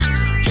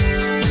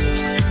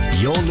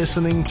You're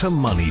listening to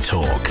Money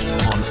Talk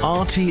on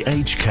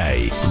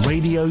RTHK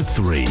Radio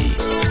 3.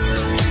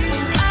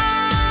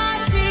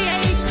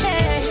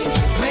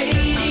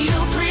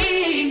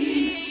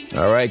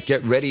 All right,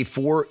 get ready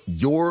for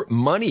your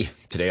money.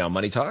 Today on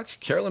Money Talk,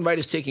 Carolyn Wright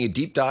is taking a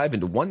deep dive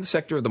into one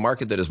sector of the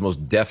market that is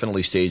most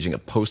definitely staging a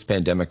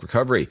post-pandemic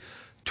recovery,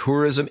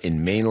 tourism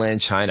in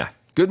mainland China.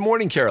 Good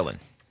morning, Carolyn.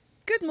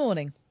 Good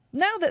morning.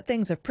 Now that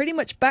things are pretty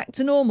much back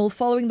to normal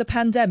following the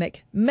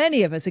pandemic,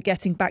 many of us are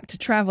getting back to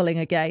travelling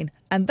again,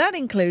 and that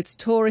includes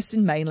tourists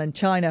in mainland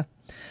China.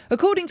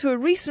 According to a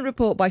recent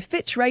report by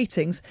Fitch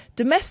Ratings,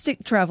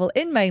 domestic travel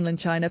in mainland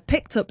China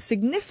picked up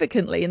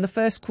significantly in the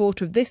first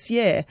quarter of this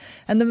year,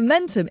 and the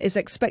momentum is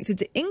expected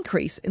to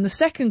increase in the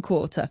second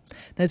quarter.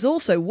 There's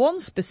also one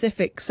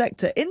specific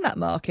sector in that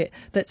market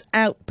that's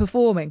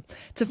outperforming.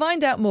 To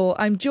find out more,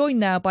 I'm joined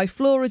now by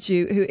Flora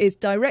Zhu, who is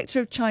Director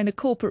of China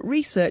Corporate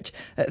Research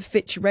at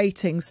Fitch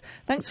Ratings.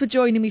 Thanks for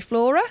joining me,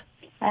 Flora.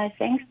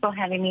 Thanks for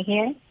having me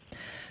here.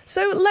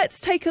 So let's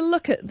take a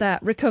look at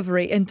that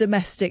recovery in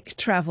domestic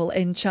travel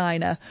in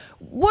China.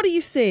 What are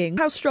you seeing?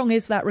 How strong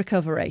is that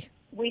recovery?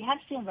 We have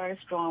seen very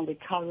strong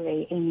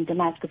recovery in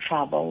domestic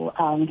travel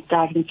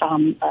starting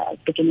from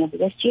beginning of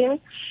this year.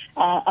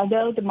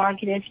 Although the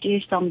market is still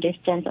some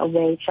distance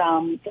away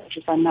from the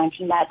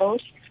 2019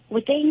 levels,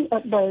 we think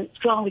the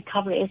strong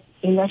recovery is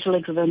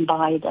initially driven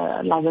by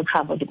the leisure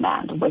travel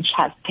demand, which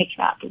has picked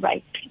up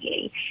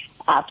rapidly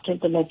after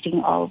the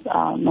lifting of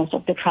most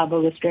of the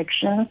travel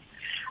restrictions.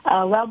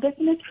 While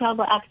business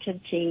travel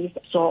activities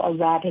saw a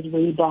rapid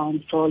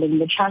rebound following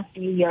the Chinese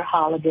New Year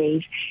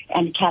holidays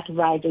and kept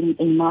rising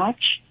in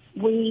March,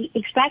 we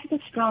expect the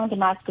strong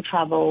domestic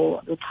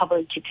travel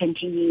recovery to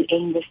continue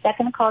in the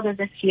second quarter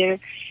this year,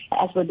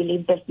 as we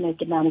believe business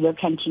demand will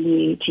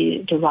continue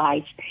to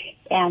rise.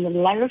 And the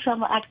leisure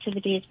travel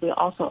activities will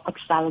also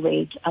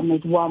accelerate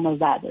amid warmer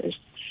weather.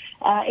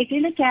 If you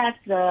look at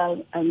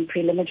the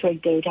preliminary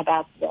data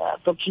about the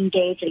booking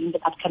dates in the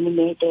upcoming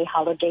May Day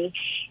holiday,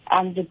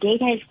 the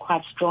data is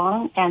quite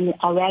strong and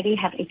already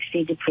have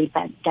exceeded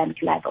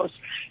pre-pandemic levels.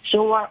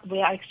 So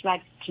we are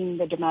expecting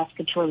the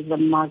domestic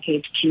tourism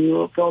market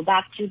to go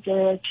back to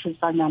the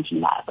 2019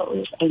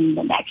 levels in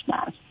the next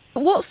month.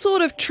 What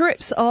sort of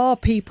trips are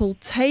people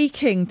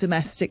taking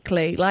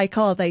domestically? Like,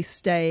 are they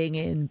staying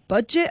in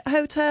budget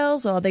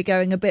hotels? Are they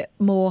going a bit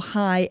more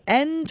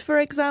high-end, for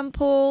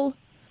example?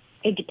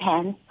 It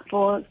depends.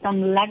 For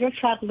some leisure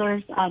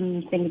travelers, I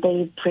think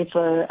they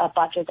prefer a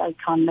budget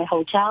economy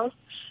hotels,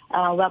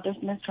 while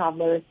business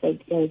travelers,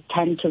 they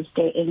tend to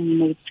stay in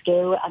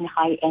mid-scale and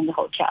high-end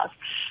hotels.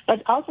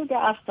 But also there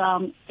are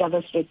some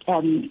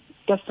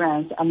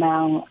difference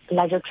among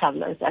leisure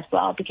travelers as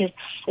well, because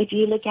if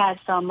you look at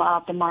some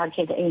of the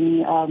market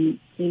in,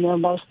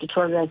 most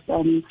tourists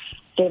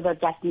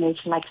favorite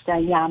destinations like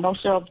Sanya,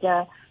 most of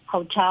the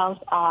hotels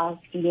are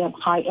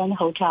high-end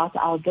hotels.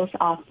 Those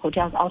are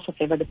hotels also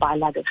favored by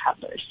leisure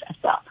travelers as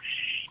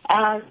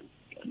well.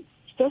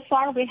 So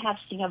far, we have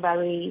seen a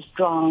very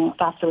strong,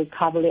 faster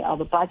recovery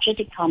of budget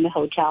economy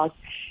hotels.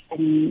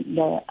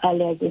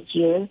 Earlier this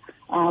year,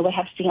 we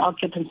have seen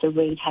occupancy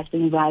rate has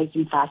been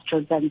rising faster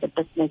than the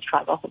business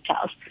travel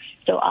hotels.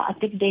 So I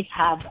think this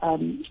have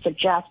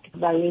suggest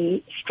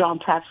very strong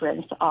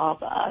preference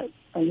of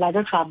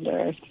leisure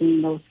travelers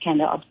in those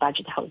kind of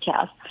budget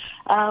hotels.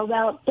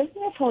 Well,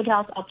 business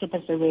hotels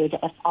occupancy rate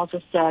has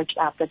also surged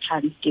after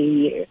Chinese New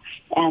Year,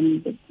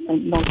 and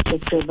mostly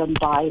driven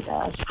by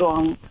the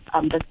strong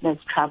business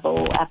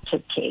travel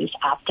activities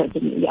after the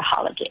New Year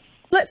holiday.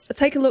 Let's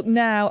take a look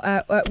now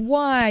at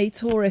why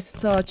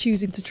tourists are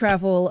choosing to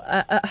travel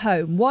at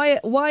home.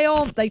 Why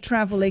aren't they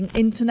travelling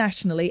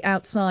internationally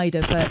outside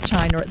of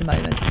China at the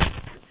moment?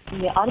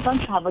 The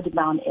outbound travel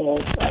demand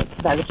is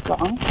very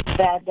strong,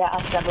 but there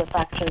are several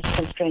factors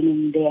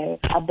constraining their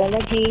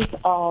abilities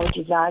or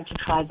desire to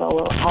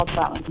travel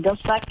outbound.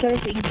 Those factors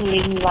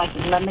including like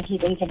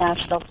limited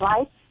international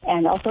flights,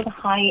 and also the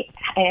high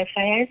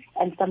airfares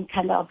and some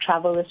kind of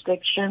travel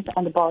restrictions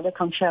and the border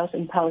controls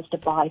imposed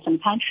by some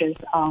countries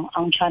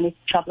on Chinese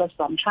travelers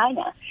from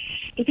China.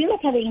 If you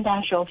look at the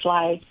international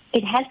flights,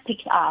 it has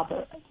picked up,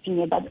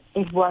 but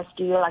it was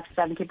still like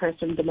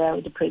 70%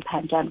 below the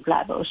pre-pandemic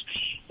levels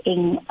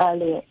in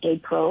early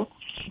April.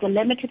 The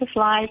limited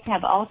flights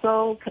have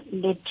also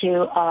led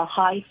to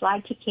high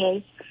flight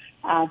tickets,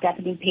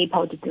 definitely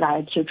people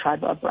desire to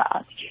travel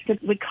abroad. The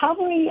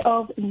recovery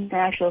of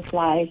international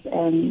flights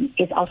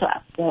is also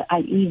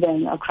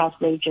uneven across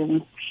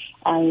regions,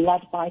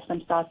 led by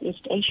some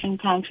Southeast Asian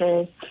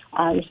countries,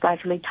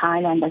 especially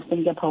Thailand and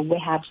Singapore.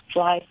 We have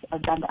flights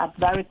ramped up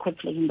very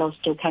quickly in those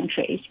two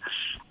countries.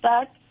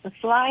 But the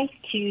flights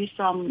to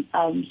some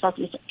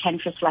Southeast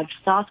countries like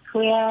South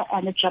Korea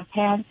and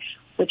Japan,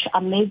 which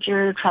are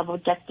major travel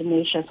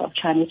destinations of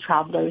Chinese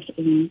travelers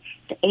in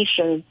the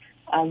Asian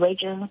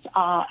regions,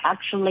 are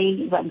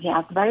actually ramping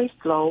up very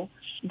slow.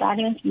 That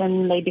is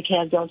mainly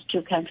because those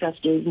two countries are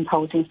still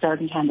imposing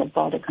certain kind of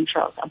border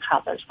controls on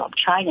travelers from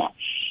China.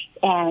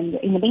 And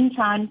in the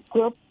meantime,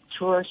 group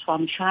tours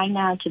from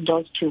China to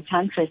those two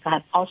countries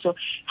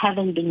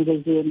haven't been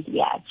resumed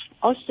yet.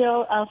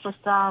 Also, for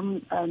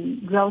some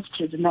routes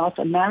to the North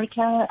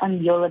America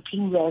and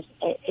European routes,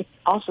 it's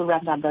also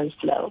ramped up very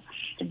slow.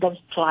 Those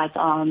flights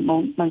are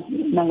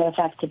mainly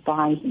affected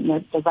by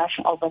the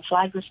Russian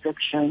overflight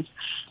restrictions,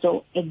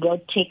 so it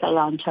will take a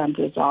long time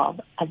to resolve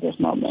at this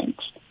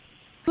moment.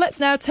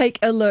 Let's now take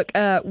a look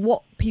at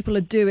what people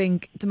are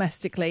doing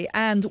domestically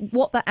and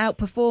what the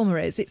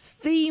outperformer is. It's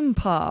theme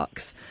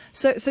parks.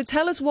 So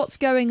tell us what's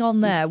going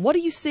on there. What are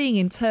you seeing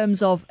in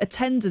terms of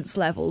attendance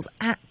levels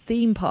at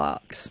theme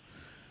parks?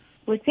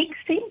 We think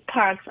theme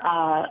parks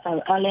are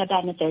earlier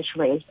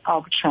beneficiaries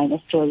of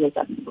China's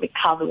tourism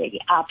recovery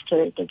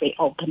after the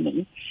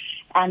reopening.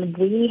 And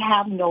we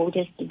have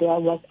noticed there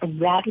was a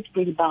rapid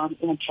rebound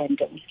in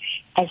attendance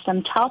at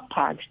some top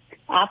parks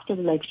after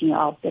the lifting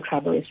of the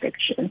travel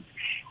restrictions,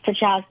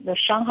 such as the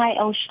Shanghai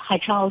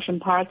Haichang Ocean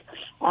Park.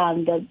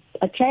 The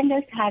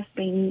attendance has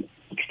been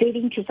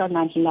exceeding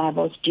 2019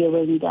 levels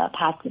during the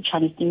past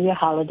Chinese New Year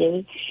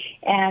holiday.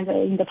 And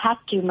in the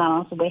past 2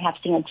 months, we have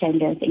seen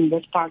attendance in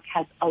this park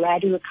has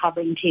already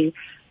recovered to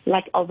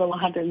over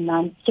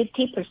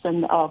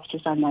 150% of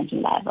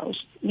 2019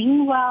 levels.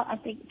 Meanwhile, I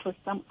think for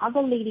some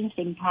other leading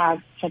theme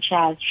parks, such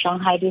as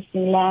Shanghai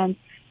Disneyland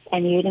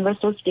and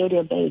Universal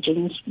Studio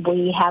Beijing,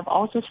 we have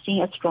also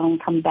seen a strong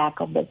comeback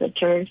of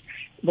visitors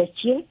this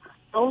year.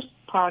 Those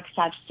parks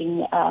have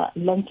seen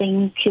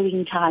lengthening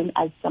queuing time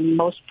as the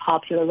most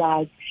popular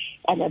rides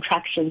and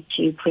attractions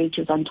to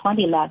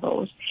pre-2020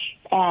 levels.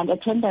 And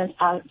attendance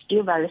are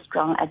still very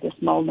strong at this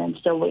moment,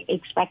 so we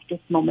expect this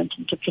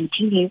momentum to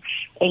continue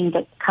in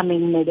the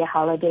coming May Day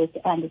holidays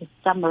and the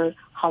summer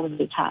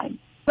holiday time.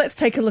 Let's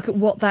take a look at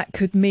what that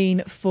could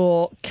mean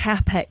for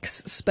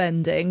CapEx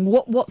spending.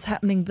 What's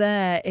happening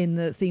there in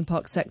the theme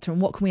park sector,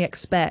 and what can we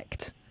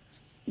expect?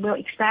 We'll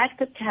expect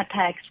that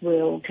CapEx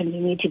will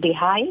continue to be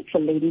high for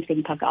leading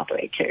theme park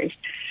operators,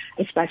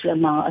 especially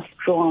among a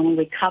strong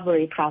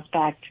recovery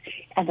prospect,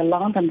 and the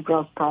long-term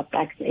growth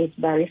prospect is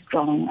very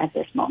strong at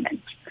this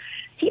moment.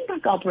 Theme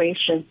park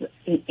operations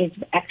is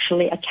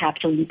actually a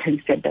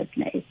capital-intensive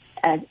business,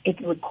 as it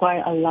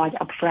requires a large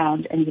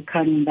upfront and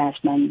recurring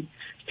investment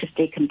to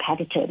stay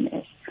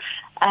competitiveness.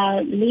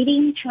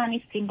 Leading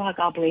Chinese theme park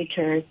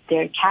operators,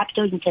 their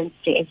capital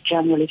intensity is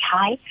generally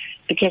high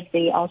because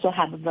they also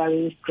have a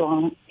very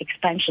strong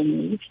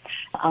expansion needs,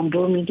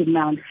 booming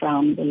demand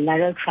from the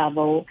leisure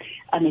travel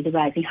and the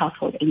rising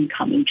household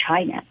income in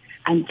China.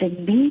 And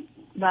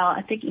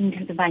I think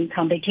intensifying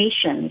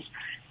competitions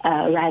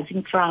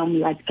rising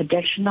from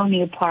additional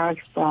new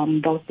parks from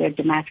both their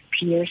domestic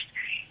peers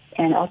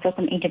and also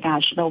some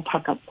international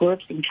park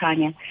groups in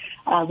China.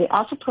 We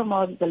also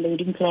promote the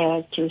leading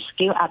players to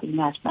scale up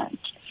investment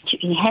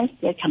to enhance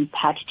their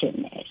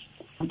competitiveness.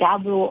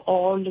 That will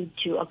all lead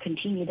to a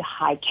continued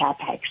high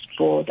capex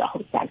for the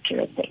whole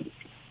sector, I think.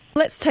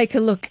 Let's take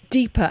a look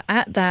deeper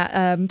at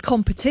that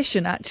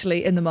competition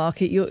actually in the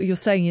market. You're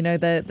saying,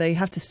 they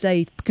have to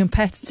stay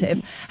competitive.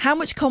 Mm-hmm. How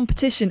much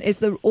competition is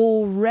there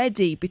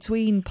already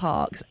between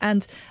parks,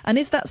 and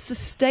is that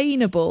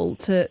sustainable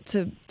to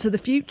the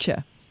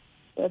future?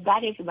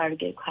 That is a very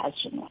good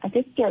question. I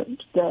think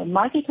the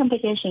market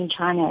competition in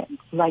China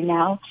right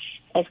now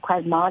is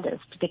quite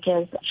modest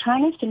because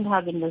China's theme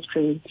park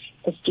industry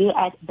is still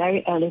at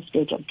very early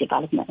stage of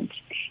development.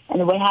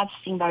 And we have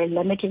seen very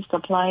limited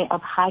supply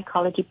of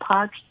high-quality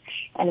parks,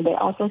 and we're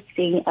also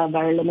seeing a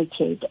very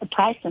limited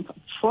presence of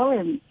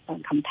foreign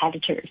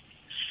competitors.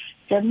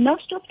 So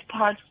most of the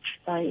parks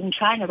in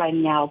China right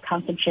now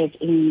concentrate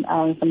in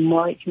some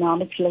more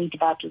economically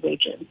developed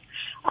regions,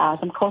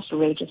 some coastal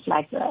regions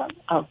like the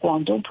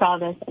Guangdong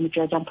province and the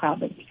Zhejiang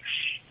province.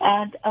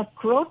 And a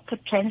growth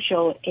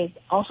potential is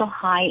also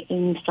high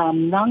in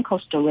some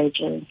non-coastal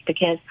regions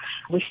because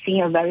we're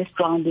seeing a very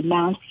strong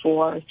demand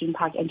for theme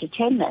park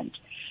entertainment.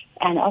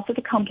 And also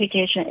the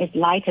competition is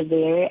lighter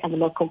there, and the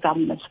local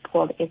government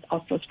support is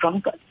also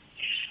stronger.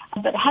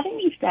 But having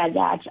said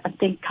that, I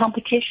think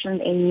competition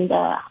in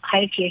the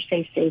higher tier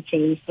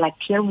cities, like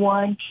tier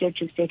 1, tier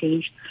 2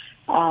 cities,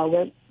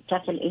 will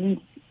definitely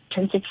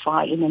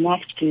intensify in the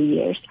next few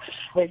years,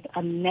 with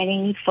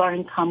many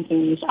foreign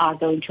companies are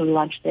going to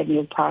launch their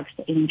new parks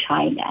in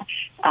China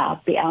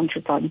beyond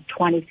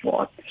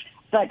 2024.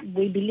 But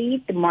we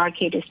believe the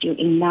market is still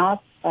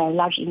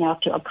large enough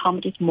to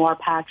accommodate more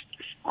parks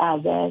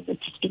with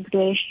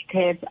distinguished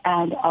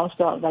and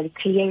also very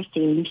clear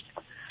themes.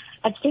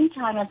 At the same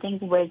time, I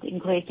think with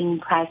increasing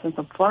presence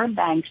of foreign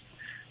banks,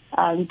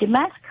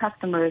 domestic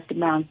customers'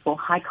 demand for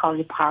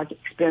high-quality park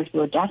experience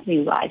will definitely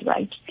rise,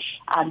 right?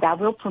 That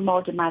will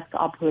promote domestic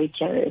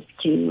operators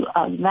to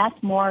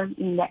invest more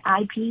in their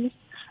IPs,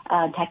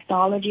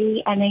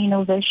 technology, and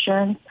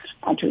innovation,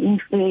 and to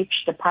enrich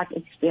the park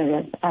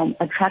experience and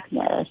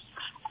attractiveness.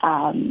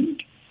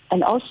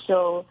 And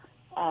also,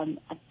 I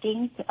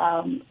think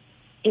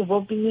it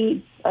will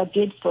be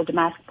good for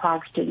domestic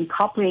parks to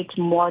incorporate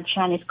more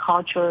Chinese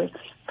culture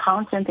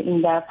content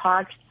in their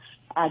parks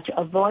to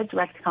avoid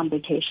direct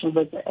competition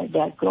with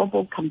their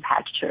global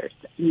competitors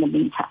in the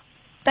meantime.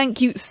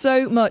 Thank you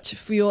so much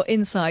for your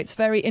insights.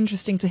 Very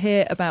interesting to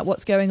hear about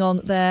what's going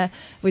on there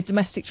with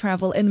domestic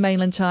travel in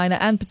mainland China,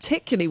 and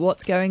particularly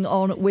what's going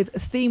on with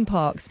theme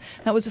parks.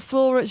 That was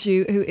Flora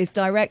Zhu, who is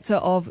Director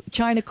of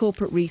China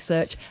Corporate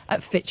Research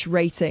at Fitch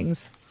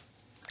Ratings.